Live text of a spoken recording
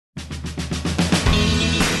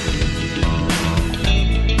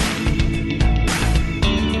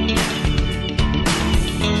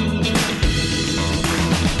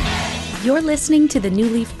You're listening to the New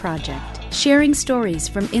Leaf Project, sharing stories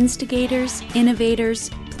from instigators, innovators,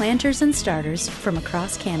 planters, and starters from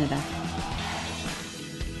across Canada.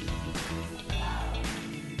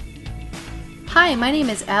 Hi, my name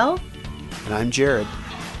is Elle. And I'm Jared.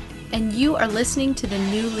 And you are listening to the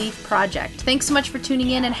New Leaf Project. Thanks so much for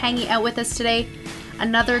tuning in and hanging out with us today.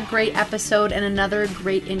 Another great episode and another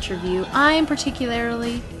great interview. I'm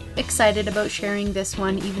particularly excited about sharing this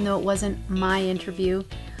one, even though it wasn't my interview.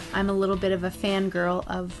 I'm a little bit of a fangirl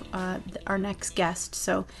of our next guest.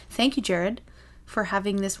 So thank you, Jared, for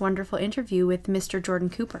having this wonderful interview with Mr.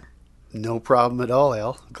 Jordon Cooper. No problem at all,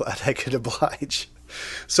 Elle. Glad I could oblige.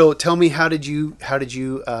 So tell me, how did you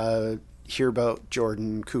hear about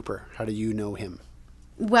Jordon Cooper? How do you know him?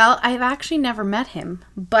 Well, I've actually never met him,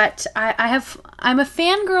 but I'm a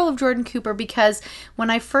fangirl of Jordon Cooper because when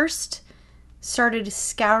I first started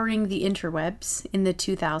scouring the interwebs in the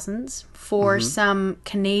 2000s for some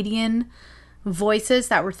Canadian voices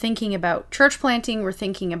that were thinking about church planting, were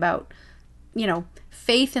thinking about,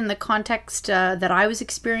 faith in the context that I was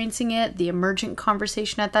experiencing it, the emergent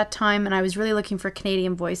conversation at that time, and I was really looking for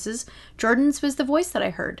Canadian voices. Jordon's was the voice that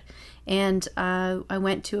I heard. And I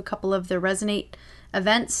went to a couple of the Resonate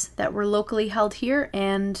events that were locally held here,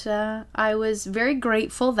 and I was very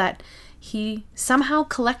grateful that he somehow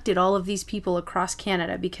collected all of these people across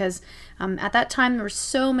Canada, because at that time there were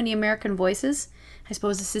so many American voices. I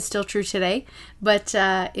suppose this is still true today, but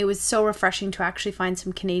it was so refreshing to actually find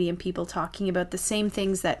some Canadian people talking about the same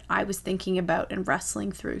things that I was thinking about and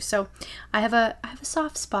wrestling through. So I have a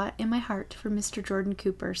soft spot in my heart for Mr. Jordon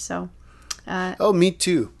Cooper. So me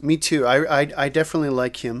too. I definitely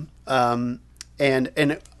like him.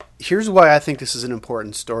 And here's why I think this is an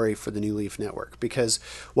important story for the New Leaf Network, because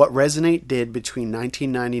what Resonate did between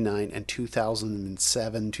 1999 and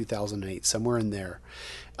 2007, 2008, somewhere in there,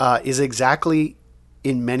 is exactly,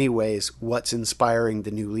 in many ways, what's inspiring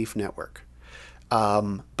the New Leaf Network.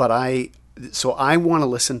 But I want to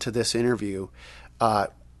listen to this interview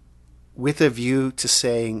with a view to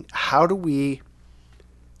saying, how do we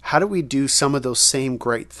do some of those same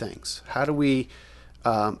great things? How do we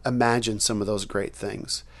imagine some of those great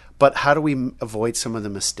things? But how do we avoid some of the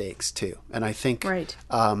mistakes too? And I think, right.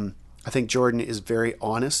 I think Jordon is very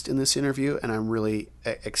honest in this interview, and I'm really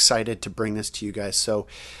excited to bring this to you guys. So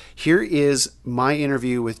here is my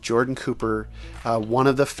interview with Jordon Cooper, one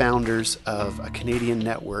of the founders of a Canadian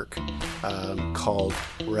network called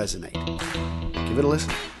Resonate. Give it a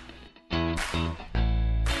listen.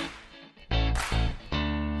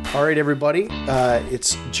 All right, everybody.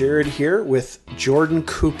 It's Jared here with Jordon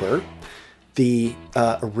Cooper, the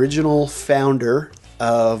original founder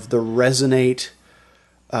of the Resonate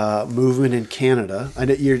movement in Canada. I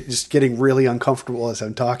know you're just getting really uncomfortable as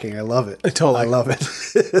I'm talking. I love it. I love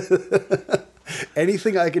it.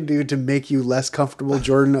 Anything I can do to make you less comfortable,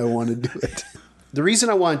 Jordon, I want to do it. The reason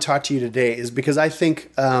I want to talk to you today is because I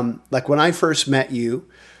think, like when I first met you,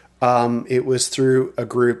 it was through a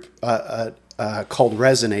group called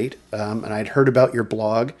Resonate, and I'd heard about your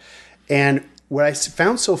blog. And what I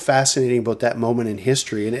found so fascinating about that moment in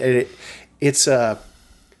history, and it's a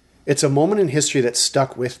moment in history that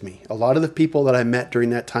stuck with me. A lot of the people that I met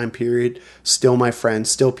during that time period, still my friends,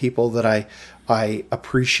 still people that I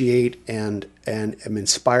appreciate and am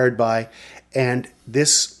inspired by. And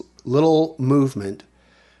this little movement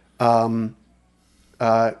got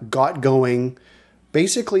going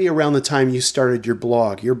basically around the time you started your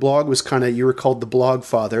blog. Your blog was you were called the Blog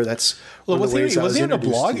Father. That's it wasn't even a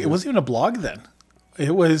blog. It wasn't even a blog then.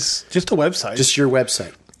 It was just a website. Just your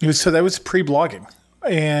website. So that was pre-blogging.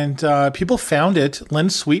 And people found it. Len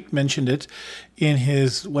Sweet mentioned it in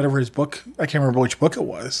his book. I can't remember which book it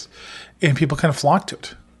was. And people kind of flocked to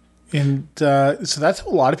it. And so that's how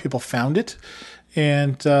a lot of people found it.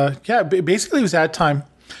 And basically it was that time.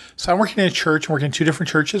 So I'm working in a church. I'm working in two different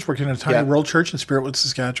churches. Working in a tiny rural church in Spiritwood,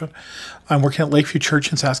 Saskatchewan. I'm working at Lakeview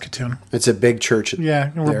Church in Saskatoon. It's a big church.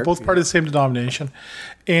 Yeah, and we're both part of the same denomination.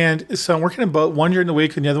 And so I'm working in both, one during the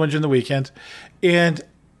week and the other one during the weekend. And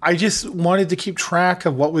I just wanted to keep track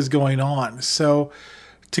of what was going on. So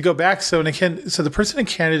to go back, so the person in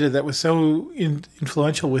Canada that was so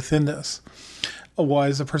influential within this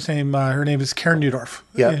was a person named, her name is Karen Neudorf.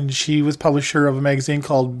 Yep. And she was publisher of a magazine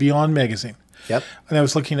called Beyond Magazine. Yep. And I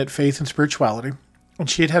was looking at faith and spirituality. And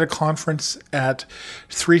she had a conference at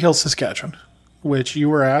Three Hills, Saskatchewan, which you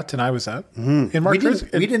were at and I was at. Mm-hmm. And Mark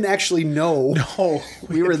we didn't actually know. No.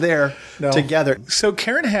 We were there together. So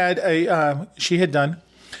Karen had she had done,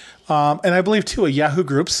 and I believe too, a Yahoo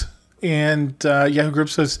Groups. And Yahoo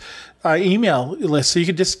Groups was an email list. So you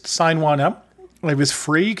could just sign one up. It was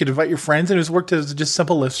free. You could invite your friends. And it was worked as just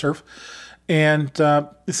simple listserv. And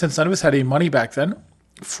since none of us had any money back then,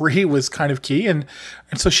 free was kind of key. And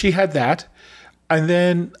so she had that. And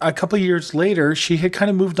then a couple of years later, she had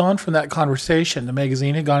kind of moved on from that conversation. The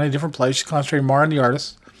magazine had gone in a different place. She concentrated more on the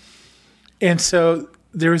artists. And so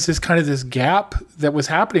there was this gap that was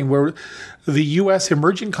happening where the U.S.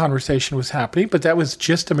 emergent conversation was happening, but that was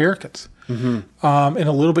just Americans and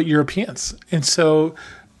a little bit Europeans. And so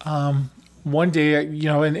one day,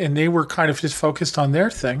 and they were kind of just focused on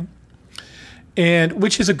their thing. And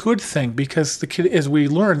which is a good thing because as we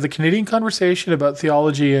learned, the Canadian conversation about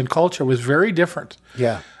theology and culture was very different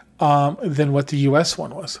than what the U.S.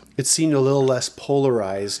 one was. It seemed a little less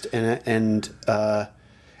polarized, and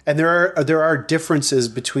there are differences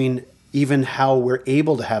between even how we're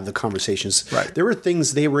able to have the conversations. Right. There were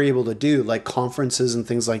things they were able to do, like conferences and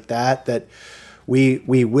things like that we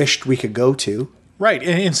wished we could go to. Right,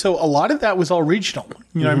 and so a lot of that was all regional.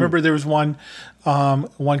 I remember there was one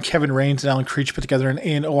Kevin Raines and Alan Creech put together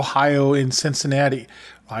in Ohio, in Cincinnati,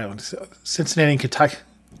 Cincinnati, and Kentucky,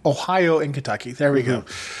 Ohio, and Kentucky. There we go.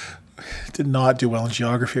 Did not do well in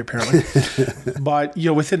geography apparently, but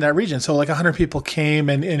within that region, so like 100 people came,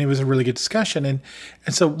 and it was a really good discussion. And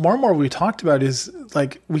so more and more we talked about is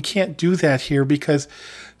like we can't do that here because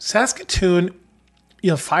Saskatoon.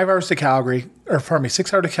 5 hours to Calgary,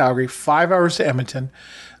 6 hours to Calgary, 5 hours to Edmonton,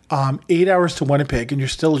 8 hours to Winnipeg, and you're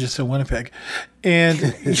still just in Winnipeg. And,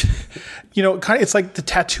 kind of, it's like the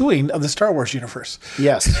tattooing of the Star Wars universe.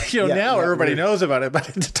 Yes. Now everybody knows about it, but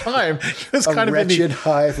at the time, it was kind of a wretched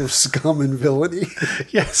hive of scum and villainy.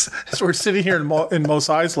 Yes. So we're sitting here in Mos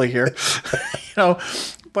Eisley here,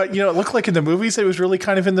 But, it looked like in the movies it was really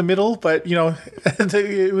kind of in the middle, but,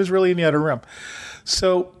 it was really in the other room.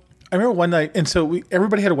 So I remember one night, and so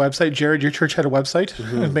everybody had a website. Jared, your church had a website.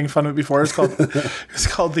 I was making fun of it before. It's called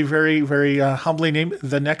the very, very humbly named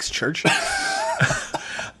The Next Church.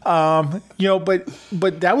 But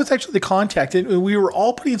that was actually the contact. And we were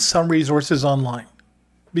all putting some resources online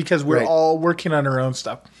because we're all working on our own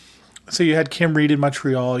stuff. So you had Kim Reed in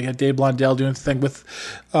Montreal. You had Dave Blondell doing the thing with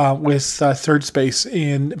Third Space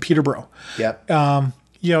in Peterborough. Yep.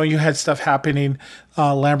 You had stuff happening.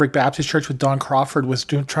 Lambert Baptist Church with Don Crawford was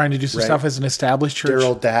trying to do some stuff as an established church.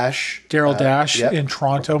 Daryl Dash in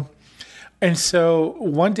Toronto. And so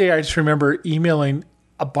one day I just remember emailing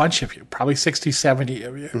a bunch of you, probably 60, 70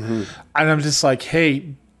 of you. Mm-hmm. And I'm just like, hey,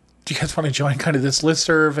 do you guys want to join kind of this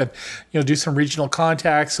listserv and, do some regional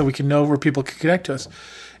contacts so we can know where people can connect to us?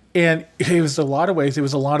 And it was a lot of ways. It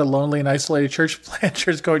was a lot of lonely and isolated church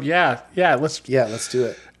planters going, let's do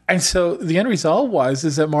it. And so the end result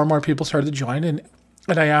is that more and more people started to join. And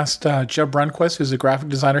I asked Jeb Brunquist, who's a graphic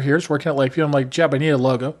designer here, is working at Lakeview. I'm like, Jeb, I need a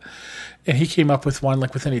logo. And he came up with one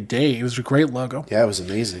like within a day. It was a great logo. Yeah, it was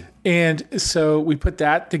amazing. And so we put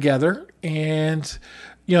that together, and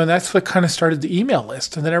and that's what kind of started the email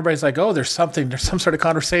list. And then everybody's like, oh, there's some sort of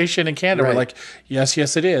conversation in Canada. We're like, yes,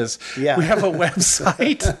 it is. Yeah. We have a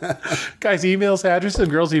website, guys' emails, addresses,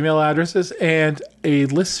 and girls' email addresses, and a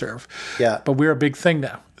listserv. Yeah. But we're a big thing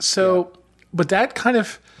now. So, but that kind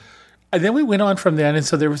of, and then we went on from then. And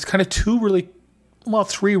so there was kind of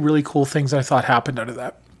three really cool things that I thought happened out of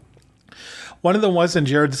that. One of them was, and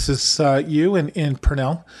Jared, this is you in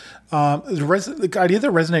Purnell, the idea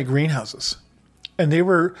that Resonate greenhouses. And they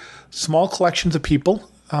were small collections of people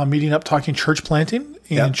meeting up, talking church planting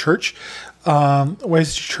and church,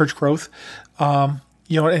 ways to church growth, and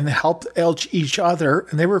help each other.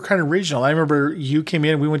 And they were kind of regional. I remember you came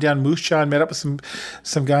in, we went down Moose Jaw and met up with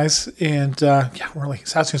some guys. And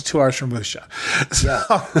Saskatoon's 2 hours from Moose Jaw. So,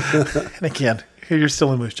 and again, you're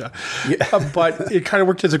still in Moose Jaw. Yeah. But it kind of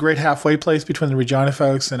worked as a great halfway place between the Regina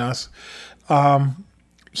folks and us. And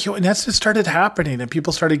that's just started happening, and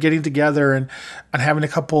people started getting together and having a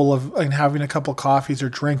couple of coffees or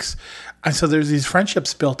drinks, and so there's these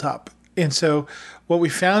friendships built up. And so what we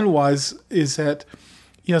found is that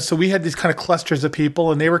so we had these kind of clusters of people,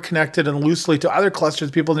 and they were connected and loosely to other clusters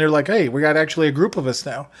of people, and they're like, hey, we got actually a group of us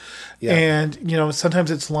now. Yeah. And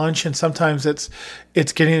sometimes it's lunch, and sometimes it's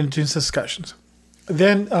getting into discussions.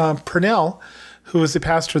 Then Purnell, who was the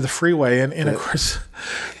pastor of the Freeway, and of course,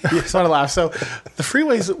 it's not a laugh. So the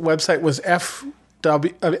Freeway's website was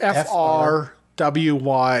frwy.ca.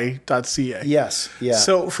 Yes, yeah.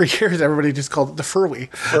 So for years, everybody just called it the Freeway.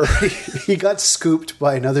 He got scooped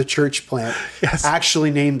by another church plant, actually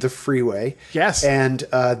named the Freeway. Yes. And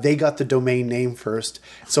they got the domain name first.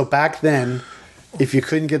 So back then, if you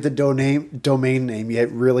couldn't get the domain name, you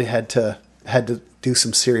really had to do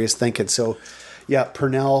some serious thinking. So yeah,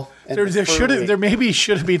 Purnell. And there maybe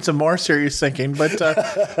should have been some more serious thinking, but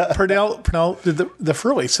Purnell did the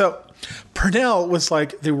Freeway. So Purnell was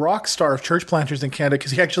like the rock star of church planters in Canada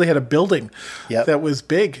because he actually had a building that was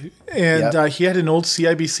big. And he had an old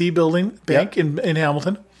CIBC bank in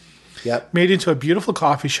Hamilton, made into a beautiful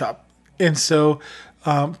coffee shop. And so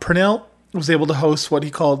Purnell was able to host what he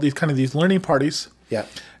called these learning parties. Yeah.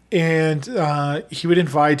 And he would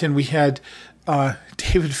invite, and we had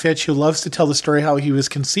David Fitch, who loves to tell the story how he was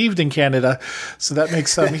conceived in Canada. So that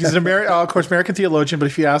makes he's an American theologian, but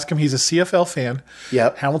if you ask him, he's a CFL fan,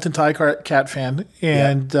 Hamilton Cat fan,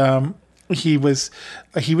 and he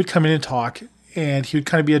would come in and talk, and he would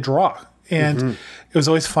kind of be a draw. And it was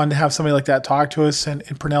always fun to have somebody like that talk to us, and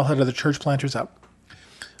Purnell had other church planters up.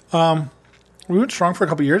 We went strong for a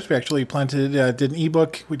couple of years. We actually did an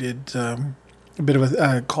ebook. We did a bit of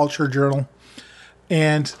a culture journal.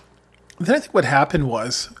 And then I think what happened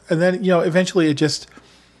was, and then, eventually it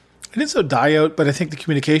didn't so die out, but I think the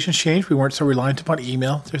communications changed. We weren't so reliant upon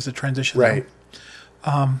email. There's a transition. Right.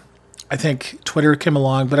 I think Twitter came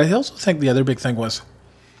along, but I also think the other big thing was,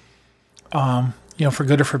 for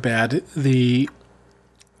good or for bad, a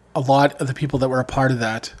lot of the people that were a part of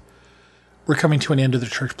that were coming to an end of their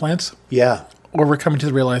church plants. Yeah. Or were coming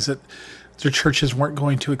to realize that their churches weren't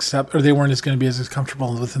going to accept, or they weren't going to be as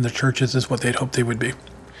comfortable within their churches as what they'd hoped they would be.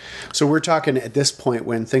 So we're talking at this point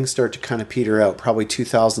when things start to kind of peter out, probably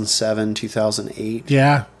 2007, 2008.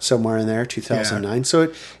 Yeah. Somewhere in there, 2009. Yeah.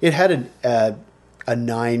 So it had a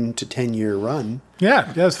 9 to 10 year run. Yeah,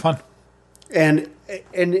 it was fun. And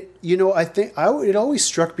I think it always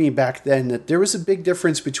struck me back then that there was a big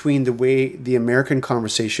difference between the way the American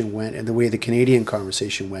conversation went and the way the Canadian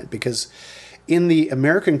conversation went. Because in the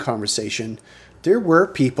American conversation, there were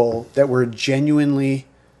people that were genuinely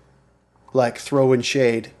like throwing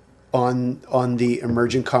shade on the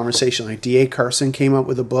emergent conversation. Like D.A. Carson came up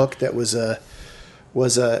with a book that was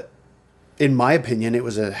in my opinion, it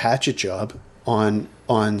was a hatchet job on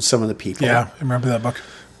some of the people. Yeah, I remember that book.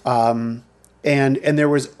 And there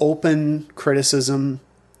was open criticism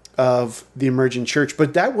of the emergent church,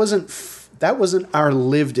 but that wasn't our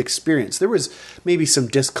lived experience. There was maybe some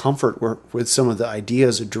discomfort with some of the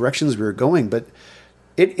ideas or directions we were going, but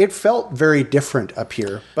it felt very different up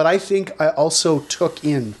here. But I think I also took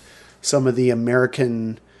in some of the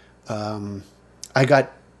American. I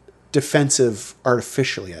got defensive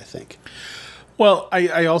artificially, I think. Well,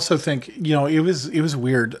 I also think it was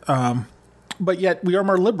weird. But yet we are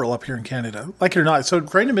more liberal up here in Canada, like it or not. So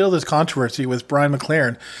right in the middle of this controversy was Brian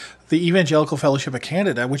McLaren, the Evangelical Fellowship of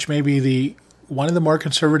Canada, which may be one of the more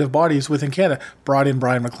conservative bodies within Canada, brought in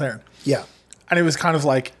Brian McLaren. Yeah. And it was kind of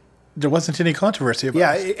like there wasn't any controversy about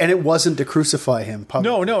it. Yeah, and it wasn't to crucify him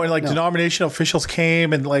publicly. No, and denominational officials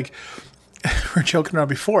came and we're joking around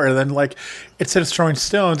before, and then instead of throwing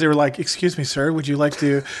stones, they were like, "Excuse me, sir, would you like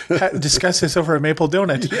to discuss this over a maple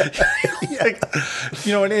donut?" Yeah.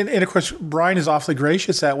 And of course, Brian is awfully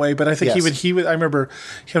gracious that way. But I think he would. I remember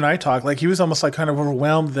him and I talked. He was almost kind of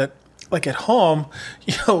overwhelmed that. At home,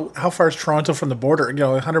 how far is Toronto from the border?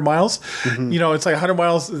 100 miles? Mm-hmm. It's 100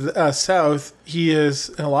 miles south. He is,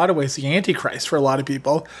 in a lot of ways, the Antichrist for a lot of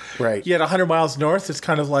people. Right. Yet 100 miles north, it's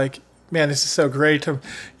kind of like, man, this is so great.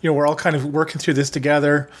 We're all kind of working through this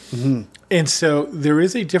together. Mm-hmm. And so there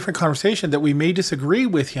is a different conversation that we may disagree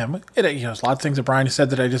with him. And, there's a lot of things that Brian has said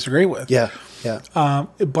that I disagree with. Yeah.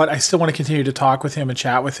 But I still want to continue to talk with him and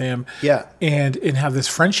chat with him. Yeah. And have this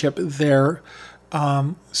friendship there.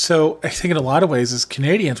 So I think in a lot of ways as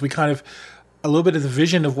Canadians, we kind of, a little bit of the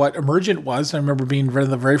vision of what emergent was, I remember being one of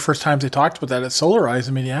the very first times they talked about that at Solarize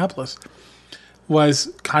in Minneapolis, was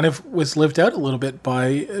lived out a little bit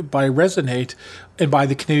by Resonate and by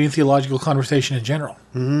the Canadian theological conversation in general.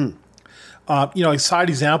 Mm-hmm. A side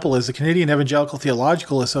example is the Canadian Evangelical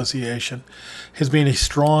Theological Association has been a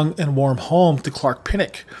strong and warm home to Clark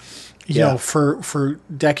Pinnock, for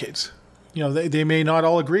decades. They may not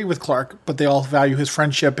all agree with Clark, but they all value his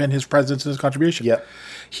friendship and his presence and his contribution. Yep.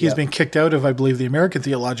 He has been kicked out of, I believe, the American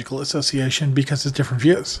Theological Association because of his different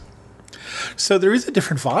views. So there is a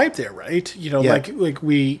different vibe there, right?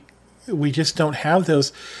 We just don't have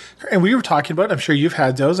those. And we were talking about, I'm sure you've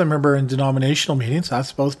had those. I remember in denominational meetings,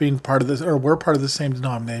 us both being part of this, or we're part of the same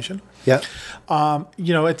denomination. Yeah. At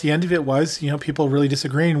the end of it was, people really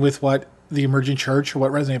disagreeing with what the emerging church or what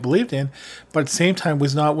Resonate believed in, but at the same time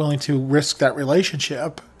was not willing to risk that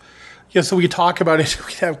relationship. So we could talk about it.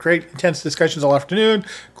 We could have great, intense discussions all afternoon,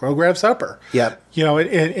 go grab supper. Yeah.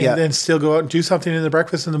 And then still go out and do something in the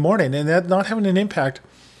breakfast in the morning, and that not having an impact.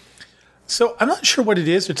 So I'm not sure what it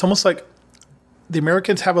is. It's almost like the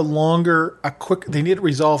Americans have they need it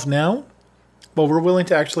resolved now, but we're willing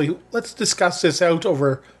to let's discuss this out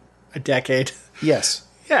over a decade. Yes.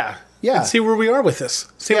 Yeah. Yeah. And see where we are with this.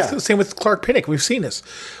 Same with Clark Pinnock. We've seen this.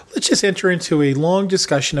 Let's just enter into a long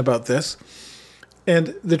discussion about this,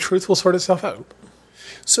 and the truth will sort itself out.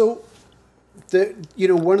 So,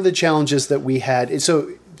 one of the challenges that we had,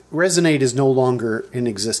 so Resonate is no longer in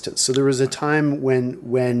existence. So there was a time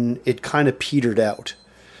when it kind of petered out.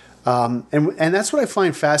 And that's what I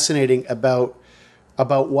find fascinating about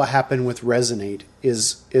what happened with Resonate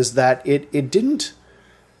is that it didn't.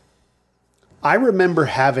 I remember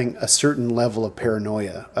having a certain level of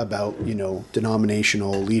paranoia about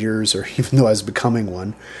denominational leaders, or even though I was becoming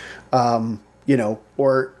one,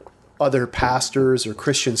 or other pastors or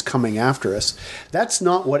Christians coming after us. That's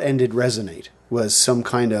not what ended Resonate. Was some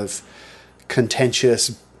kind of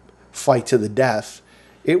contentious fight to the death.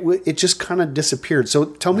 It just kind of disappeared. So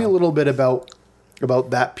tell me a little bit about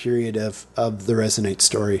that period of the Resonate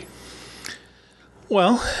story.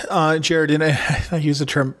 Well, Jared, and I use the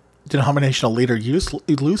term denominational leader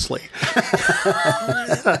loosely.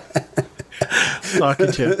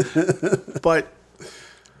 Talking to you. But,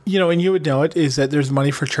 and you would know it, is that there's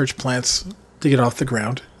money for church plants to get off the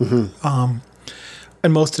ground. Mm-hmm.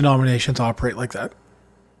 And most denominations operate like that.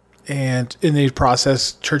 And in the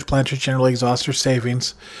process, church planters generally exhaust their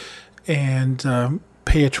savings and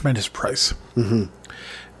pay a tremendous price.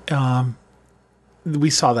 Mm-hmm. We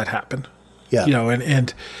saw that happen. Yeah.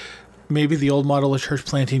 And maybe the old model of church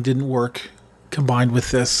planting didn't work combined with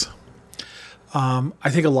this. I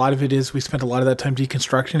think a lot of it is we spent a lot of that time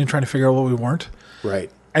deconstructing and trying to figure out what we weren't. Right.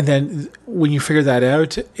 And then when you figure that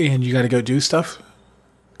out and you got to go do stuff,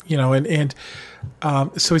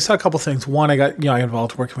 so we saw a couple things. One, I got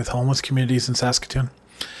involved working with homeless communities in Saskatoon,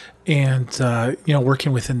 and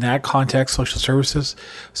working within that context, social services.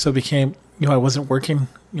 So it became I wasn't working.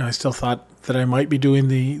 I still thought that I might be doing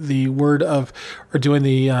the word of, or doing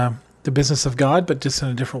the business of God, but just in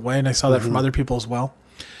a different way. And I saw that from other people as well.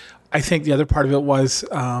 I think the other part of it was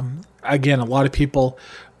again, a lot of people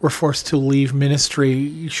were forced to leave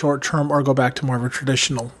ministry short term or go back to more of a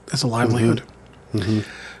traditional as a livelihood. Mm-hmm.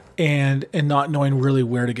 And not knowing really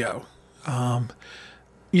where to go. At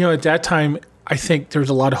that time, I think there was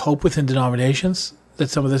a lot of hope within denominations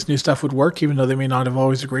that some of this new stuff would work, even though they may not have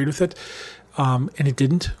always agreed with it. And it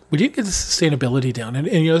didn't. We didn't get the sustainability down. And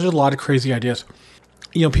there's a lot of crazy ideas.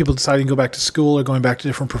 People deciding to go back to school or going back to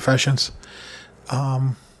different professions.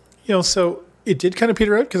 So it did kind of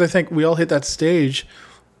peter out, because I think we all hit that stage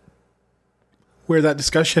where that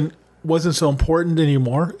discussion wasn't so important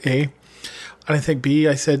anymore, A. And I think B,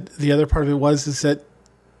 I said the other part of it is that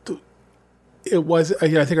it was, I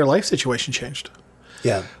think our life situation changed.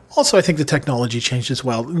 Yeah. Also, I think the technology changed as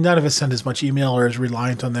well. None of us send as much email or is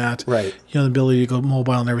reliant on that. Right. The ability to go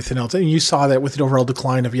mobile and everything else. And you saw that with the overall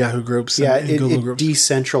decline of Yahoo groups and Google groups.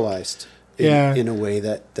 Decentralized in a way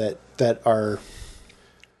that our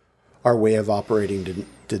way of operating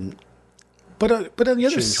didn't. But on the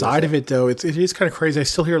other side of it, though, it is kind of crazy. I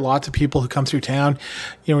still hear lots of people who come through town.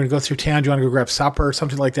 When you go through town, do you want to go grab supper or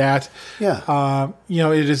something like that? Yeah.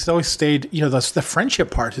 It has always stayed. The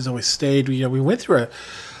friendship part has always stayed. We went through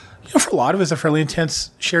for a lot of us, a fairly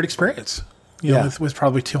intense shared experience. With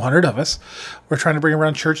probably 200 of us, we're trying to bring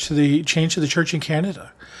around change to the church in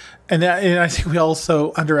Canada, and I think we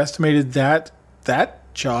also underestimated that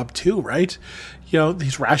job too, right?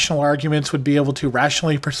 These rational arguments would be able to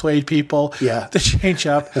rationally persuade people to change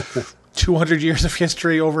up 200 years of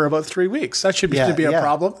history over about 3 weeks. That should be a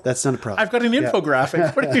problem. That's not a problem. I've got an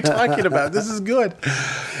infographic. What are you talking about? This is good.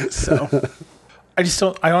 So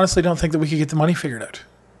I honestly don't think that we could get the money figured out.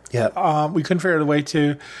 Yeah. We couldn't figure out a way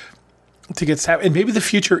to get staff. And maybe the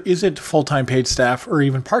future isn't full-time paid staff or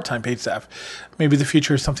even part-time paid staff. Maybe the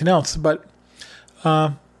future is something else. But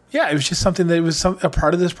it was just something that was a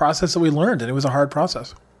part of this process that we learned, and it was a hard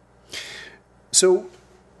process. So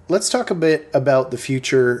let's talk a bit about the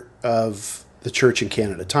future of the church in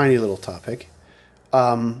Canada. Tiny little topic.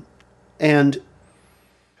 And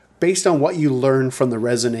based on what you learned from the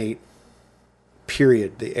Resonate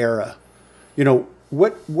period, the era,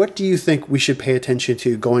 what do you think we should pay attention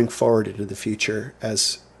to going forward into the future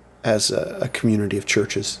as a community of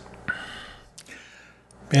churches?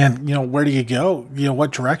 Man, where do you go?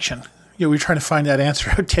 What direction? We were trying to find that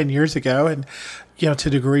answer out 10 years ago. And, to a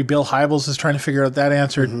degree, Bill Hybels is trying to figure out that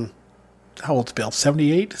answer. Mm-hmm. How old's Bill?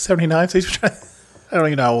 78, 79? So he's trying, I don't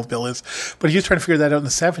even know how old Bill is. But he was trying to figure that out in the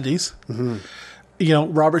 70s.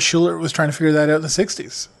 Mm-hmm. Robert Schuller was trying to figure that out in the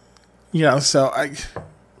 60s. Do you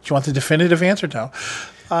want the definitive answer? No.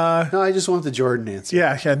 No, I just want the Jordon answer.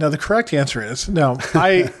 Yeah. No, the correct answer is no.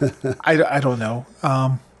 I don't know.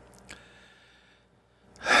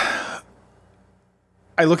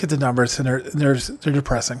 I look at the numbers and they're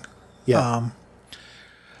depressing. Yeah.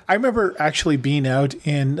 I remember actually being out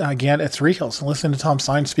in again at Three Hills and listening to Tom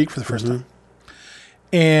Stein speak for the first time,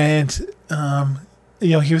 and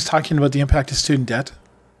he was talking about the impact of student debt.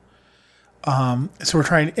 So we're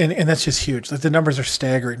trying, and that's just huge. Like the numbers are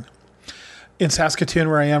staggering. In Saskatoon,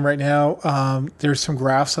 where I am right now, there's some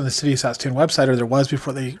graphs on the City of Saskatoon website, or there was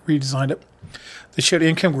before they redesigned it. They showed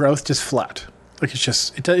income growth just flat. Like it's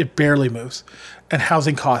just, it barely moves. And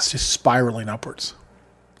housing costs just spiraling upwards.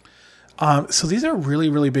 So these are really,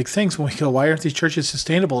 really big things when we go, why aren't these churches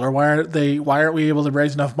sustainable? Or why aren't we able to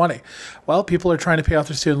raise enough money? Well, people are trying to pay off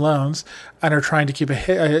their student loans and are trying to keep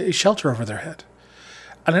a shelter over their head.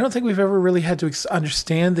 And I don't think we've ever really had to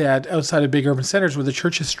understand that outside of big urban centers where the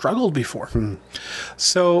church has struggled before.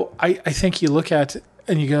 So I think you look at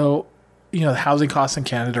and you go, the housing costs in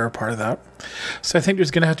Canada are a part of that. So I think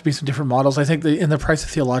there's going to have to be some different models. I think the price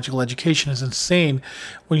of theological education is insane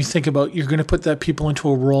when you think about you're going to put that people into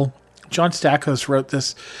a role. John Stackhouse wrote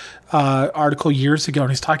this article years ago,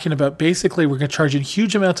 and he's talking about basically we're going to charge a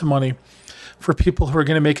huge amount of money for people who are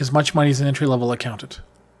going to make as much money as an entry-level accountant.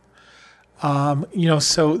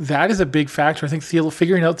 So that is a big factor. I think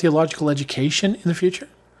figuring out theological education in the future.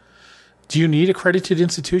 Do you need accredited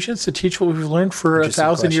institutions to teach what we've learned for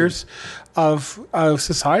 1,000 years of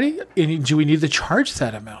society? And do we need to charge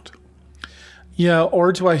that amount?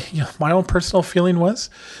 Or do I, my own personal feeling was,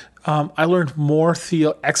 I learned more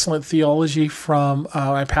excellent theology from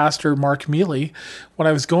my pastor, Mark Mealy, when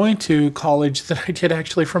I was going to college than I did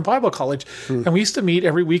actually from Bible college. And we used to meet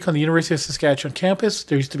every week on the University of Saskatchewan campus.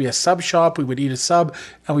 There used to be a sub shop. We would eat a sub,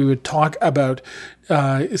 and we would talk about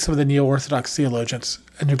some of the neo-Orthodox theologians.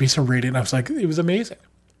 And there'd be some reading. I was like, it was amazing.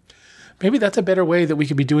 Maybe that's a better way that we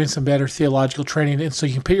could be doing some better theological training. And so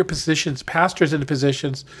you can put your pastors into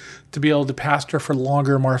positions to be able to pastor for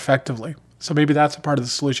longer, more effectively. So maybe that's a part of the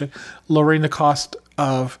solution, lowering the cost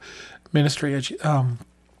of ministry,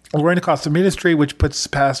 which puts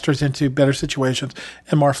pastors into better situations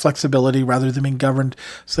and more flexibility rather than being governed,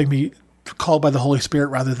 so they can be called by the Holy Spirit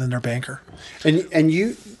rather than their banker. And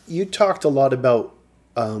you talked a lot about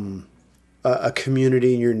a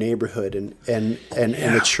community in your neighborhood and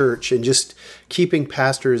a church, and just keeping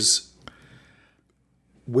pastors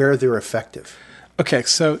where they're effective. Okay,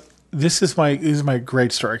 so this is my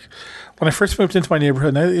great story. When I first moved into my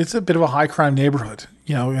neighborhood, it's a bit of a high crime neighborhood.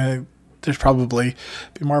 There's probably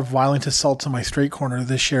been more violent assaults on my street corner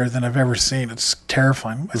this year than I've ever seen. It's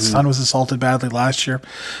terrifying. My son was assaulted badly last year,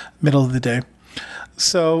 middle of the day.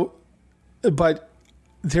 So, but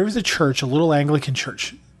there was a church, a little Anglican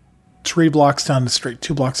church, 2 blocks down the street,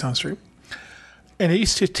 and it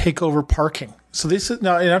used to take over parking. So this is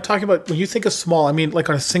now, and I'm talking about when you think of small, I mean like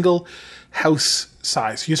on a single house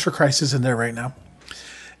size. Youth for Christ is in there right now.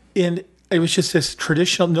 And it was just this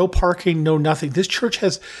traditional, no parking, no nothing. This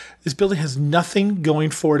building has nothing going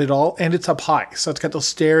for it at all, and it's up high. So it's got those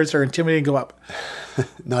stairs that are intimidating to go up.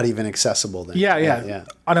 Not even accessible then. Yeah.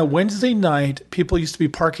 On a Wednesday night, people used to be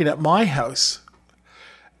parking at my house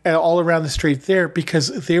and all around the street there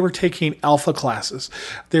because they were taking alpha classes.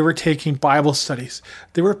 They were taking Bible studies.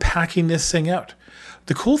 They were packing this thing out.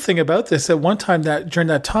 The cool thing about this, at one time during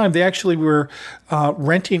that time, they actually were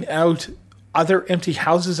renting out other empty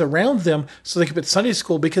houses around them so they could put Sunday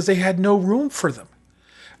school because they had no room for them.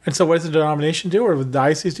 And so what does the denomination do, or the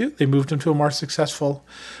diocese do? They moved them to a more successful,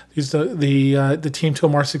 the team to a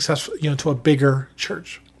more successful, to a bigger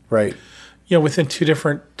church. Right. Within 2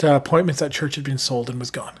 different appointments, that church had been sold and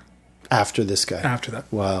was gone. After this guy. After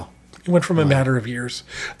that. Wow. It went from a matter of years.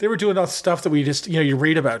 They were doing all stuff that we just, you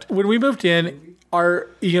read about. When we moved in,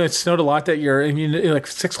 it snowed a lot that year, and like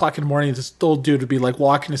 6 o'clock in the morning, this old dude would be like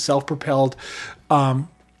walking a self-propelled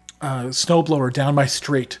snowblower down my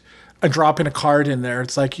street and dropping a card in there.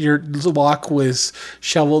 It's like, your walk was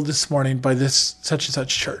shoveled this morning by this such and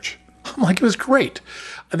such church. I'm like, it was great.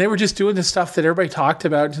 And they were just doing the stuff that everybody talked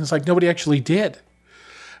about, and it's like nobody actually did.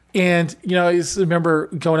 And, I just remember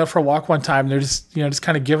going out for a walk one time, and they're just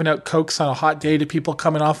kind of giving out Cokes on a hot day to people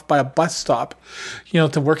coming off by a bus stop,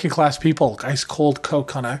 to working class people, ice cold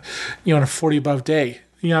Coke on a 40 above day.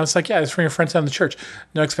 It's like, yeah, it's for your friends down the church.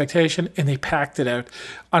 No expectation. And they packed it out.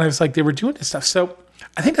 And I was like, they were doing this stuff. So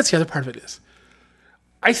I think that's the other part of it is,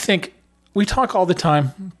 I think we talk all the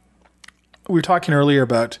time. We were talking earlier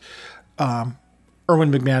about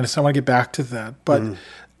Erwin McManus. I want to get back to that. But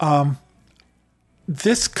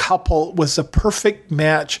this couple was a perfect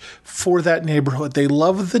match for that neighborhood. They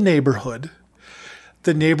loved the neighborhood.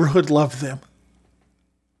 The neighborhood loved them.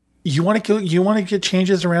 You want to get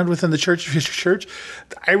changes around within the church,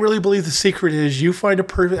 I really believe the secret is you find a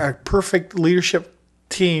perfect leadership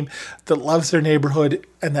team that loves their neighborhood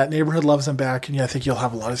and that neighborhood loves them back, and I think you'll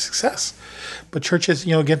have a lot of success. But churches,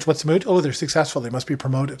 again, what's the mood? Oh, they're successful. They must be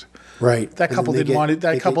promoted. Right. That couple didn't want it.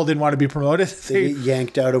 That couple didn't want to be promoted. They get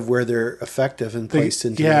yanked out of where they're effective and placed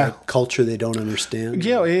into a culture they don't understand.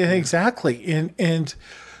 Yeah, exactly. And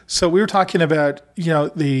so we were talking about,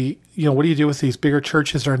 what do you do with these bigger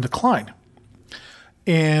churches that are in decline?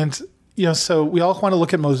 And, so we all want to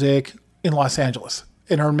look at Mosaic in Los Angeles.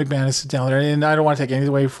 And Erwin McManus is down there. And I don't want to take anything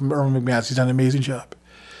away from Erwin McManus. He's done an amazing job.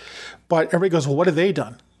 But everybody goes, well, what have they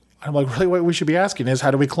done? I'm like, really, what we should be asking is,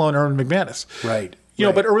 how do we clone Erwin McManus? Right.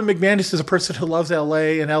 But Erwin McManus is a person who loves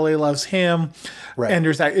LA and LA loves him. Right. And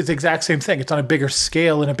it's the exact same thing. It's on a bigger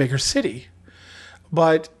scale in a bigger city.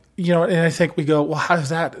 But, and I think we go, well, how does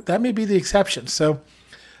that? That may be the exception. So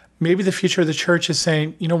maybe the future of the church is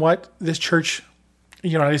saying, you know what, this church, I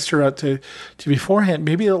just threw out to beforehand,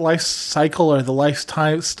 maybe the life cycle or the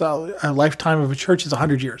lifetime of a church is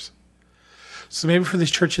 100 years. So maybe for these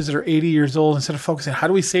churches that are 80 years old, instead of focusing on how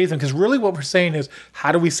do we save them, because really what we're saying is,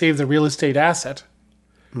 how do we save the real estate asset?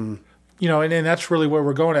 And that's really where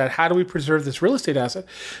we're going at. How do we preserve this real estate asset?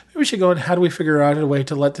 Maybe we should go and how do we figure out a way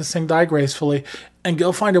to let this thing die gracefully and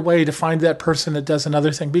go find a way to find that person that does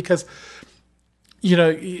another thing? Because,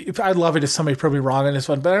 I'd love it if somebody proved me wrong on this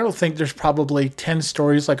one, but I don't think there's probably 10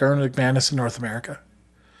 stories like Erwin McManus in North America.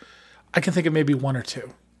 I can think of maybe one or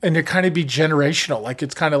two. And they're kind of be generational. Like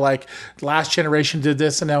it's kind of like last generation did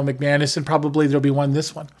this and now McManus, and probably there'll be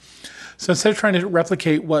this one. So instead of trying to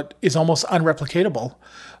replicate what is almost unreplicatable,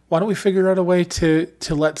 why don't we figure out a way to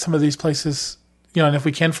let some of these places, and if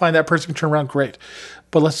we can find that person turn around, great.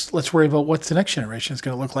 But let's worry about what the next generation is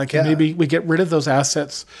going to look like. And maybe we get rid of those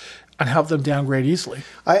assets and help them downgrade easily.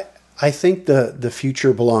 I think the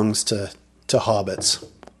future belongs to hobbits,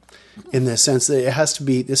 in the sense that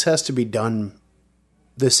this has to be done.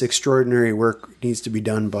 This extraordinary work needs to be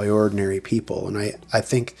done by ordinary people. And I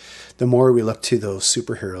think the more we look to those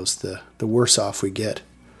superheroes, the worse off we get.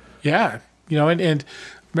 Yeah. And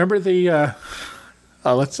remember the,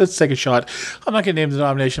 let's take a shot. I'm not going to name the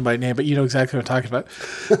denomination by name, but you know exactly what I'm talking about.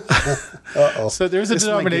 Uh-oh. So there's a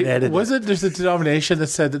denomination. There's a denomination that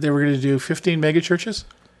said that they were going to do 15 mega churches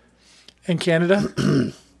in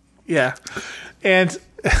Canada. Yeah. And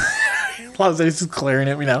Los Angeles is glaring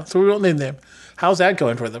at me now, so we won't name them. How's that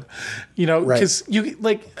going for them? Because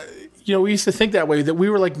we used to think that way, that we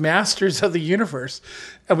were like masters of the universe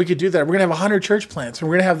and we could do that. We're going to have 100 church plants and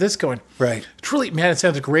we're going to have this going. Right. It's really, man, it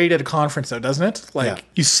sounds great at a conference though, doesn't it?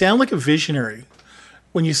 You sound like a visionary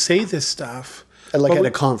when you say this stuff. Like at a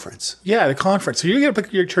conference. Yeah, at a conference. So you're going to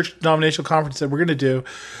pick your church denominational conference that we're going to do,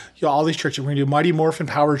 all these churches. We're going to do Mighty Morphin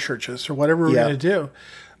Power churches or whatever we're going to do.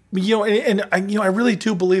 I really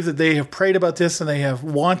do believe that they have prayed about this and they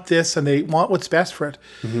want this and they want what's best for it.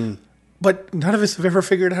 Mm-hmm. But none of us have ever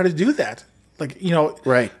figured out how to do that.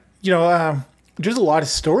 Right. There's a lot of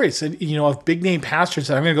stories, of big name pastors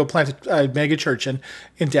that I'm going to go plant a mega church in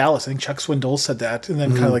Dallas. I think Chuck Swindoll said that, and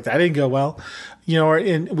then kind of like that didn't go well.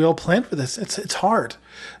 And we all planned for this. It's hard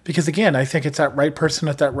because again, I think it's that right person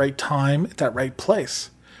at that right time at that right place.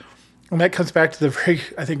 And that comes back to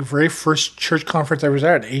the very first church conference I was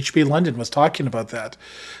at. HB London was talking about that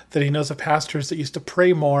he knows of pastors that used to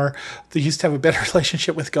pray more, that used to have a better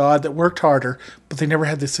relationship with God, that worked harder, but they never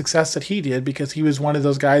had the success that he did because he was one of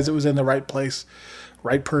those guys that was in the right place,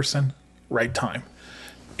 right person, right time.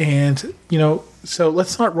 And, so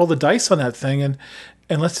let's not roll the dice on that thing and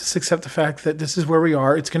let's just accept the fact that this is where we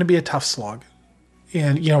are. It's going to be a tough slog.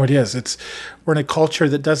 And, it is. We're in a culture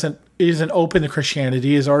that isn't open to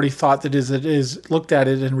Christianity, has already thought that it is looked at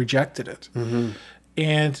it and rejected it. Mm-hmm.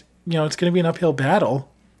 And, it's going to be an uphill battle.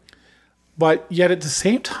 But yet at the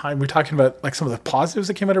same time, we're talking about like some of the positives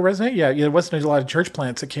that came out of Resonate. Yeah, there wasn't a lot of church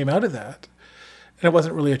plants that came out of that. And it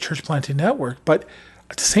wasn't really a church planting network. But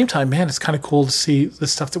at the same time, man, it's kind of cool to see the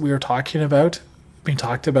stuff that we were talking about being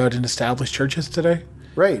talked about in established churches today.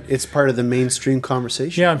 Right. It's part of the mainstream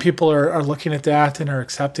conversation. Yeah, and people are looking at that and are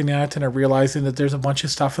accepting that and are realizing that there's a bunch of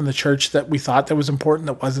stuff in the church that we thought that was important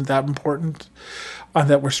that wasn't that important,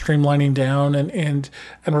 that we're streamlining down and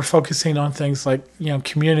we're focusing on things like,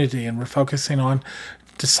 community, and we're focusing on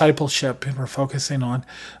discipleship, and we're focusing on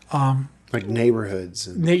like neighborhoods.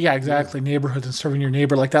 Yeah, exactly. Yeah. Neighborhoods and serving your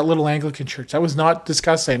neighbor, like that little Anglican church. That was not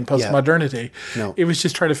discussing postmodernity. Yeah. No. It was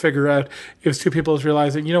just trying to figure out, it was two people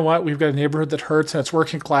realizing, you know what, we've got a neighborhood that hurts and it's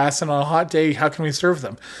working class, and on a hot day, how can we serve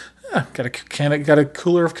them? Got a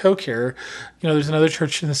cooler of Coke here. There's another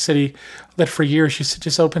church in the city that for years used to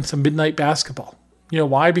just open some midnight basketball.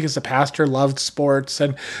 Why? Because the pastor loved sports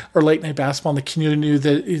or late night basketball, and the community knew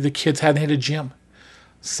that the kids hadn't hit a gym.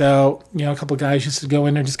 So, a couple of guys used to go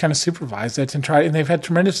in there and just kind of supervise it and try, and they've had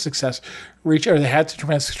tremendous success. They had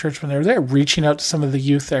tremendous success when they were there, reaching out to some of the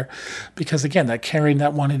youth there, because again, that caring,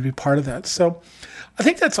 that wanting to be part of that. So, I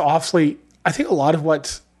think that's I think a lot of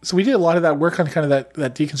so we did a lot of that work on kind of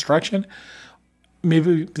that deconstruction.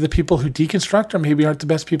 Maybe the people who deconstruct or maybe aren't the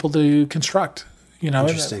best people to construct,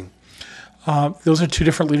 Interesting. Those are two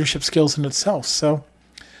different leadership skills in itself. So,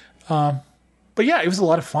 but yeah, it was a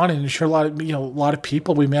lot of fun, and sure, a lot of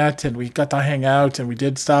people we met, and we got to hang out, and we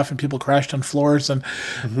did stuff, and people crashed on floors, and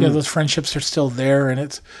those friendships are still there, and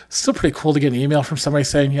it's still pretty cool to get an email from somebody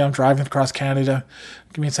saying, I'm driving across Canada,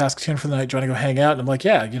 give me in Saskatoon for the night, do you want to go hang out? And I'm like,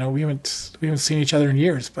 yeah, we haven't seen each other in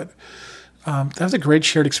years, but that was a great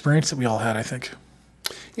shared experience that we all had, I think.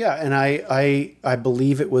 Yeah, and I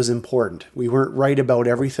believe it was important. We weren't right about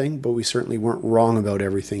everything, but we certainly weren't wrong about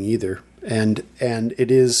everything either. And it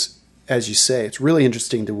is, as you say, it's really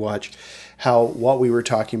interesting to watch how what we were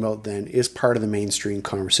talking about then is part of the mainstream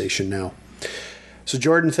conversation now. So,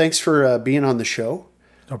 Jordon, thanks for being on the show.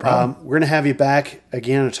 No problem. We're going to have you back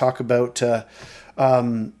again to talk about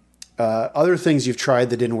other things you've tried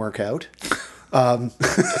that didn't work out.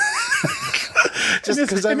 Just in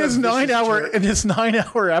his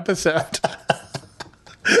 9-hour episode.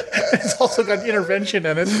 It's also got intervention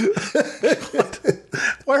in it.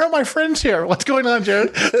 Why are my friends here? What's going on,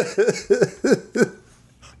 Jared?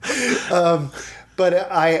 But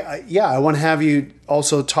I want to have you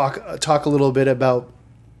also talk a little bit about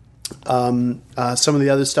some of the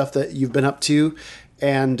other stuff that you've been up to,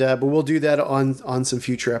 and but we'll do that on some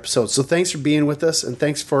future episodes. So thanks for being with us, and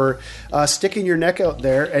thanks for sticking your neck out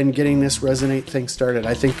there and getting this Resonate thing started.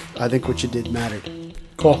 I think what you did mattered.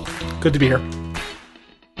 Cool. Good to be here.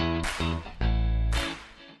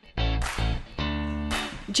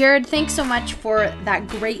 Jared, thanks so much for that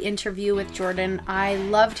great interview with Jordon. I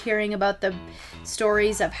loved hearing about the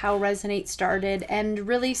stories of how Resonate started and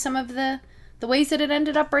really some of the ways that it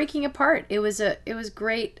ended up breaking apart. It was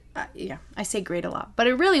great. Yeah, I say great a lot, but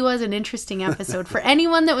it really was an interesting episode for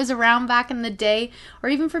anyone that was around back in the day, or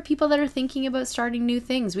even for people that are thinking about starting new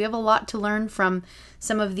things. We have a lot to learn from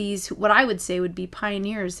some of these, what I would say would be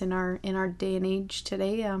pioneers in our day and age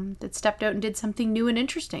today, that stepped out and did something new and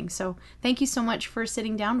interesting. So thank you so much for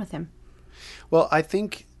sitting down with him. Well, I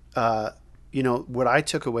think, what I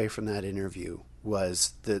took away from that interview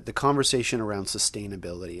was the conversation around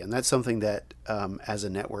sustainability. And that's something that, as a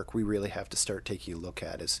network, we really have to start taking a look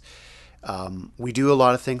at. Is we do a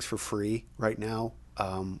lot of things for free right now.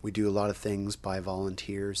 We do a lot of things by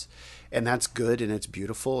volunteers, and that's good, and it's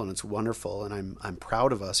beautiful, and it's wonderful, and I'm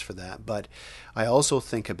proud of us for that. But I also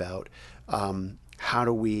think about how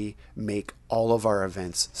do we make all of our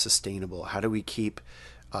events sustainable? How do we keep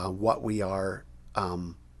what we are?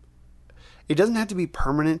 It doesn't have to be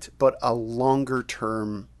permanent, but a longer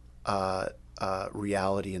term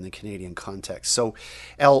reality in the Canadian context. So,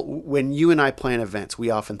 Elle, when you and I plan events, we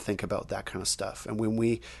often think about that kind of stuff. And when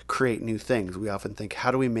we create new things, we often think,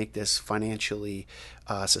 how do we make this financially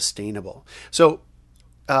sustainable? So,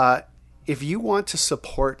 if you want to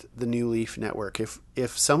support the New Leaf Network,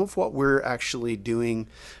 if some of what we're actually doing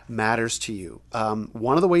matters to you,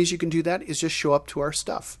 one of the ways you can do that is just show up to our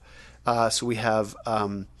stuff. So we have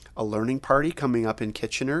a learning party coming up in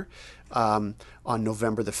Kitchener on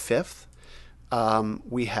November the 5th.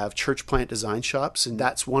 We have church plant design shops, and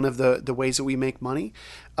that's one of the ways that we make money.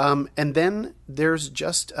 And then there's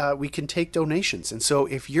just we can take donations. And so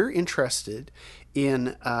if you're interested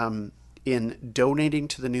in donating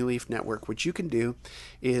to the New Leaf Network, what you can do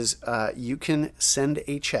is you can send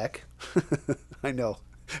a check. I know.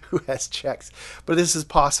 Who has checks, but this is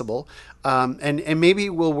possible. And maybe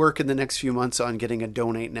we'll work in the next few months on getting a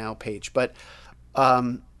donate now page, but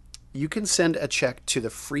you can send a check to the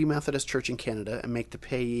Free Methodist Church in Canada and make the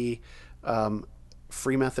payee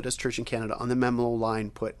Free Methodist Church in Canada. On the memo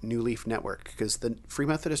line, put New Leaf Network, because the Free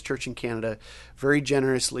Methodist Church in Canada very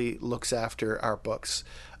generously looks after our books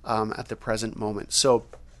at the present moment. So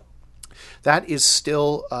that is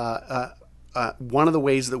still one of the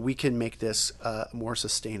ways that we can make this more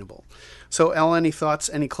sustainable. So, Elle,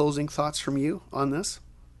 any closing thoughts from you on this?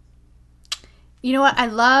 You know what? I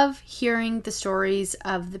love hearing the stories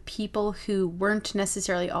of the people who weren't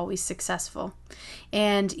necessarily always successful.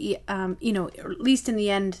 And, at least in the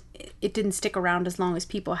end, it didn't stick around as long as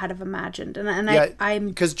people had have imagined.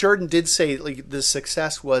 Because Jordon did say, like, the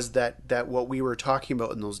success was that what we were talking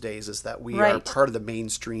about in those days is that we are part of the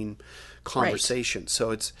mainstream conversation. Right.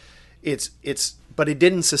 So but it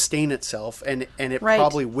didn't sustain itself, and it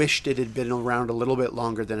probably wished it had been around a little bit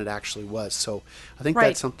longer than it actually was. So I think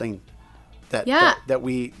that's something that, Yeah. that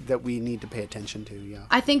we need to pay attention to. Yeah.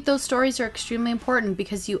 I think those stories are extremely important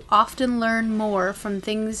because you often learn more from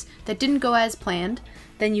things that didn't go as planned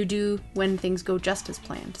than you do when things go just as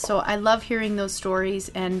planned. So I love hearing those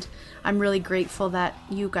stories, and I'm really grateful that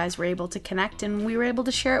you guys were able to connect and we were able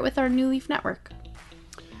to share it with our New Leaf Network.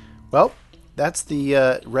 Well, that's the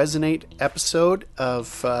Resonate episode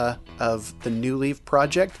of the New Leaf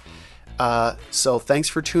Project. So thanks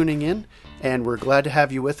for tuning in, and we're glad to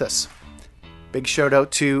have you with us. Big shout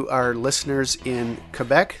out to our listeners in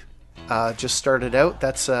Quebec. Just started out.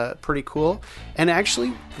 That's pretty cool. And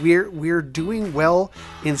actually, we're doing well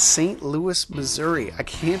in St. Louis, Missouri. I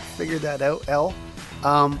can't figure that out, El.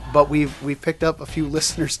 But we've picked up a few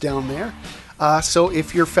listeners down there. So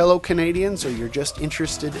if you're fellow Canadians or you're just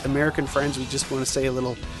interested American friends, we just want to say a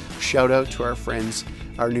little shout out to our friends,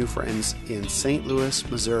 our new friends in St. Louis,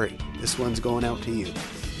 Missouri. This one's going out to you.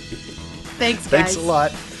 Thanks, guys. Thanks a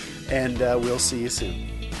lot, and we'll see you soon.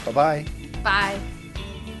 Bye-bye. Bye.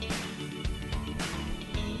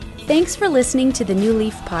 Thanks for listening to the New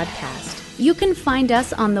Leaf Podcast. You can find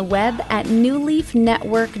us on the web at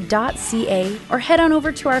newleafnetwork.ca or head on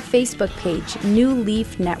over to our Facebook page, New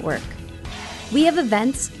Leaf Network. We have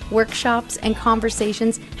events, workshops, and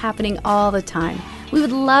conversations happening all the time. We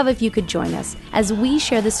would love if you could join us as we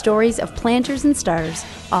share the stories of planters and starters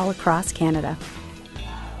all across Canada.